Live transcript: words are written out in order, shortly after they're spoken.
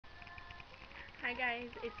Hi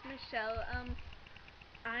guys, it's Michelle.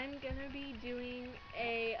 I'm gonna be doing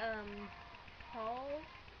a haul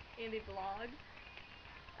and a vlog.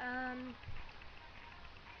 Um,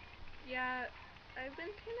 yeah, I've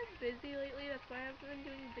been kind of busy lately. That's why I've been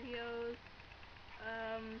doing videos.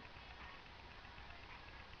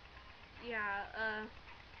 Yeah.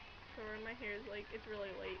 Sorry, my hair is it's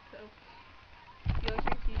really late. So, you like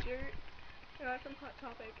my T-shirt? I got from Hot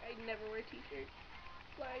Topic. I never wear T-shirts,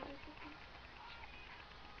 but I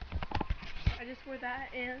just wore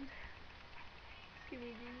that and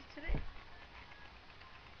skinny jeans today.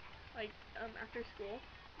 After school.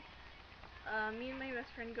 Me and my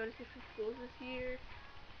best friend go to different schools this year.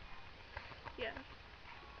 Yeah.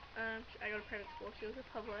 I go to private school. She goes to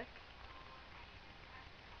public.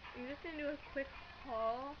 I'm just gonna do a quick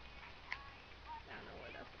haul. I don't know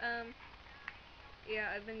what else.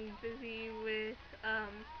 Yeah, I've been busy with,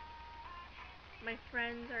 my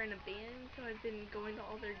friends are in a band, so I've been going to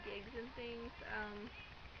all their gigs and things.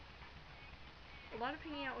 A lot of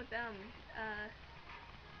hanging out with them.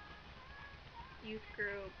 Youth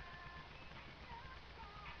group.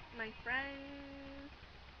 My friends.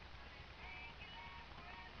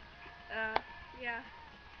 Yeah.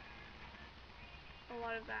 A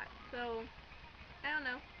lot of that. So, I don't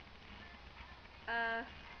know. I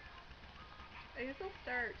guess I'll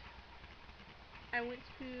start. I went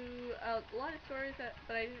to a lot of stores but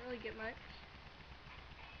I didn't really get much.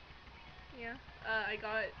 Yeah. I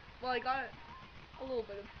got a little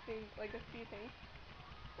bit of things, like a few things.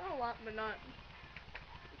 Not a lot, but not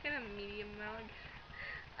kind of medium amount.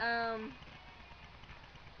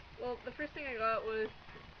 Well, the first thing I got was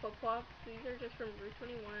flip-flops. These are just from Route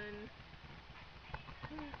 21.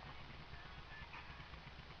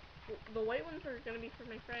 The white ones are gonna be for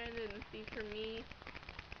my friend, and these for me.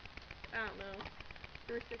 I don't know.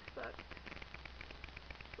 They were $6.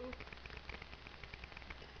 Ooh.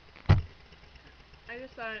 I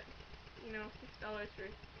just thought, $6 for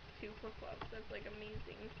 2 flip-flops. That's like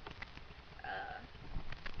amazing.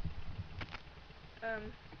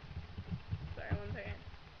 Sorry, one second.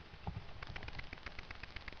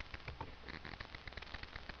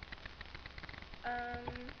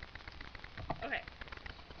 Okay.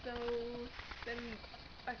 So then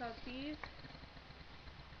I got these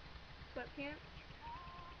sweatpants.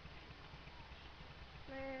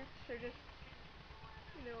 They're just,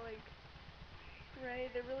 gray.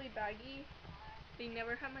 They're really baggy. They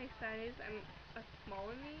never have my size. I'm a small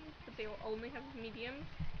in these, but they will only have mediums.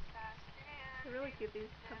 They're really cute. These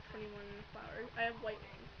have 21 flowers. I have white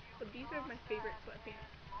ones, but these are my favorite sweatpants.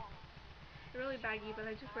 They're really baggy, but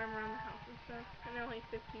I just wear them around the house and stuff, and they're only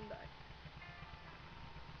 $15.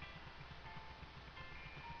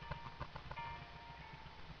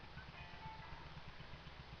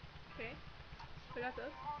 Okay, so I got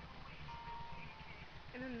those.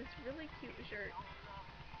 And then this really cute shirt.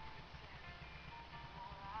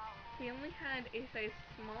 They only had a size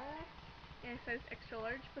small and a size extra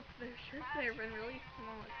large, but the shirts there have been really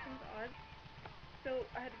small. It seems odd. So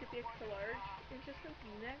I had to get the extra large. It just has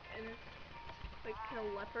neck and it's like kind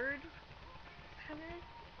of leopard pattern.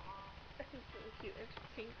 I think it's really cute. It's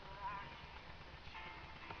pink.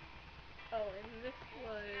 Oh, and this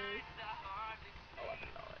was $11.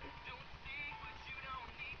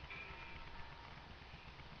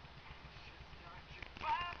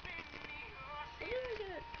 What did I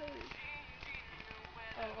get at Tilly's?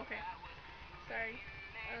 Oh, okay. Sorry.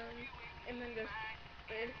 And then just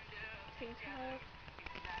this tank top.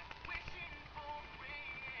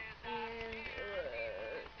 And,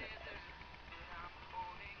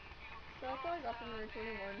 so that's all I got from Route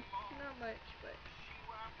 21. Not much, but.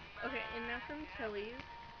 Okay, and now from Tilly's.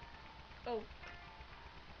 Oh.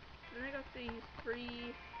 Then I got these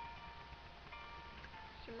 3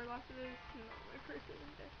 shimmer glasses. No, my purse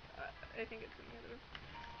isn't there. I think it's in the other one.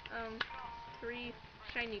 3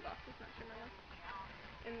 shiny glasses, not shimmer glasses.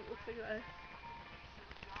 And it looks like this.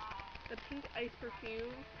 The pink ice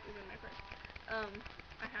perfume is in my purse.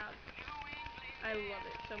 I love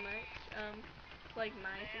it so much. It's like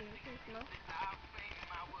my signature smell.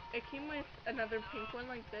 It came with another pink one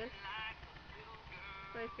like this,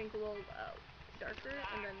 but I think a little darker,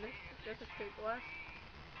 and then this is just a straight glass.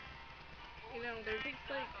 They're just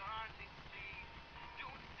like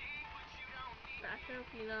backup,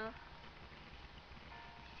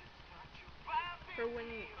 for when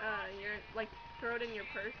you're throw it in your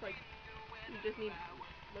purse, like you just need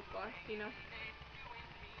lip gloss, I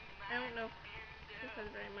don't know if this has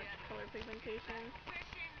very much color pigmentation.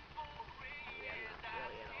 Yeah, not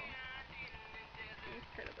really at all.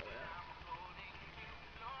 Let's try to build it up.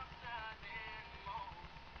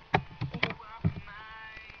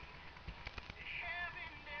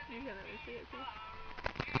 see it, see?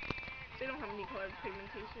 They don't have any color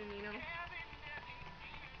pigmentation, you know?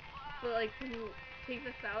 But like when you take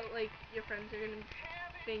this out, like your friends are gonna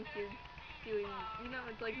think you're doing, you know,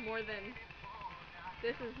 it's like more than,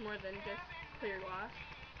 this is more than just clear gloss.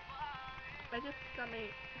 I just got my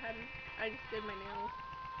head, I just did my nails,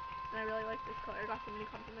 and I really like this color. I got so many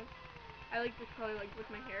compliments. I like this color like with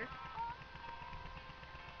my hair.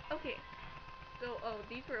 Okay, so, oh,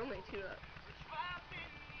 these were only $2.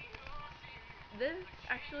 This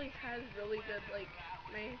actually has really good, like,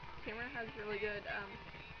 my camera has really good,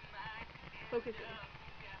 focusing.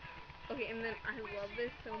 Okay, and then I love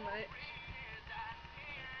this so much.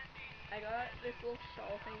 I got this little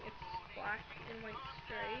shawl thing. It's black and white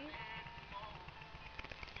stripes.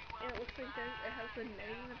 And it looks like this. It has the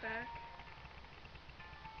netting in the back.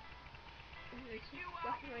 And it's just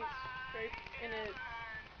black and white stripes. And it's,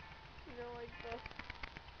 you know, like the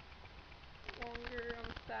longer on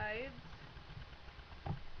the sides.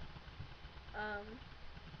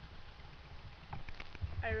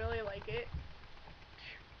 I really like it.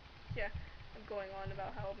 Yeah, I'm going on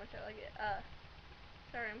about how much I like it.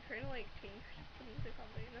 Sorry, I'm trying to like change the music on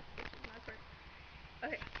the which is my part.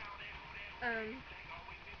 Okay. And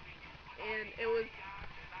it was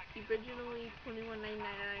originally $21.99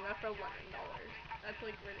 and I got for $11. That's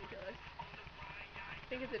like ridiculous. I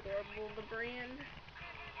think it's adorable. The brand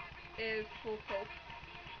is Full Cope.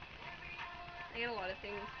 I get a lot of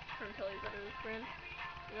things from Tilly's out of this brand.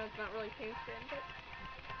 You know, it's not really famous brand, but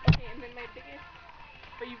okay. And then my biggest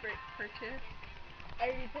favorite purchase,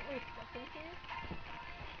 I already put my stuff in here,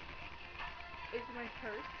 is my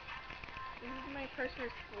purse. This is my purse for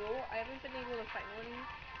school. I haven't been able to find one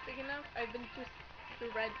big enough. I've been just the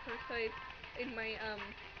red purse that I in my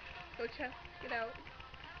go check it out.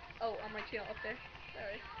 Oh, on my channel up there.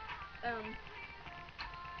 Sorry.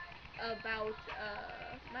 About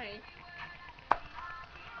my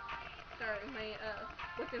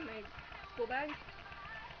what's in my school bag.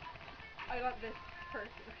 I got this purse.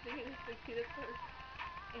 I think it is the cutest purse,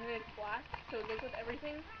 and it's black, so it goes with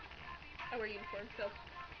everything. I wear uniform, so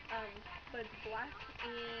but it's black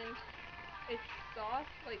and it's soft.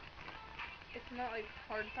 Like it's not like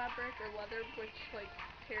hard fabric or leather, which like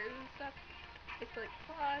tears and stuff. It's like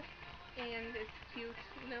cloth and it's cute.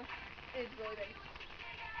 You know, it's really good.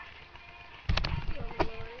 So I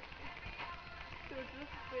love it. So it's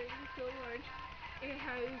this big, it's really large, and it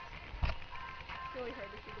has, it's really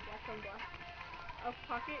hard to see the black on black, a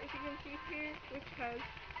pocket, if you can see here, which has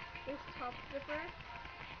this top zipper,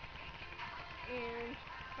 and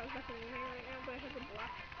has nothing in here right now, but it has a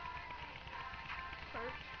black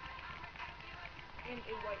heart, and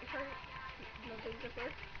a white heart, another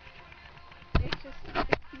zipper. It's just the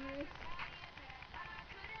cutest.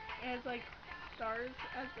 It has like stars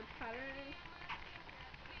as the pattern.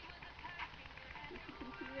 If you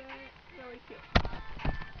can see that, really cute.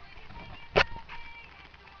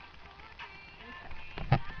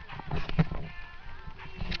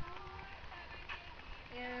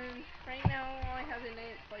 And right now all I have in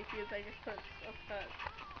it like is I just put stuff that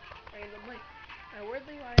randomly. My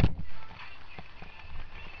Wordly line,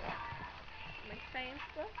 my science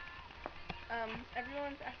book.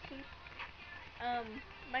 Everyone's asking.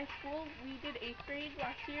 My school, we did 8th grade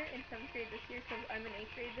last year and 7th grade this year, so I'm in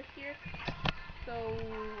 8th grade this year. So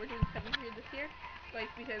we're doing 7th grade this year, like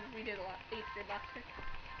because we did a lot 8th grade last year.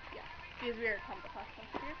 Yeah, because we were a combo class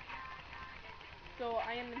last year. So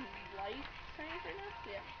I am in life science right now.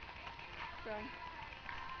 Yeah. So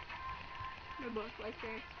my book, Life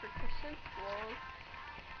Science for Christian Schools.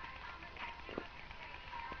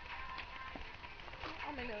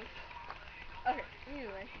 On my notes. Okay,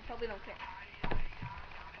 anyway, you probably don't care.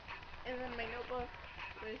 And then my notebook,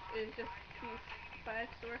 which is just these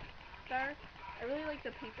 5-star. I really like the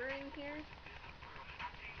paper in here.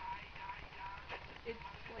 It's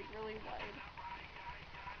like really wide.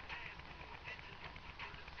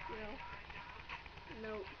 You know?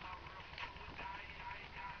 Note.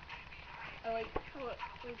 I like how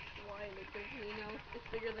it's wide. It gives me, you know, it's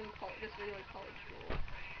bigger than just regular college rules.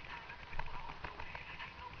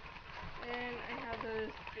 And I have this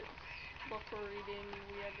book we're reading.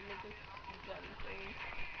 We had to make this gem thing.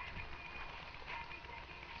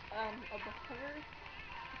 A book cover. A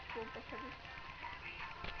school book cover.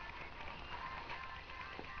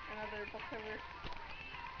 Another book cover.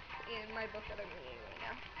 And my book that I'm reading right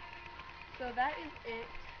now. So that is it.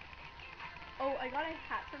 Oh, I got a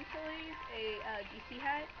hat from Tilly's, a DC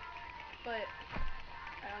hat, but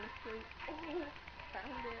I honestly,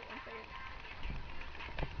 found it. 1 second.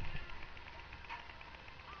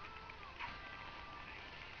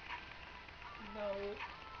 No.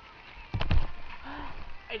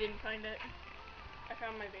 I didn't find it. I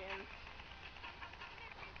found my Vans.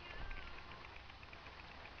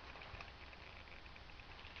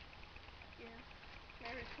 Yeah.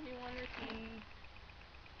 Forever 21 receipt.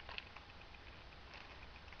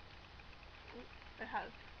 It has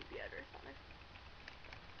the address on it.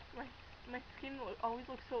 My skin always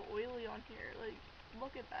looks so oily on here. Like,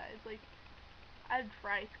 look at that. It's like I have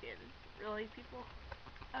dry skin. Really, people?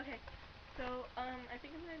 Okay. So, I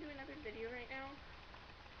think I'm gonna do another video right now.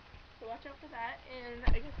 So watch out for that, and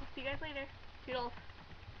I guess I'll see you guys later. Toodles.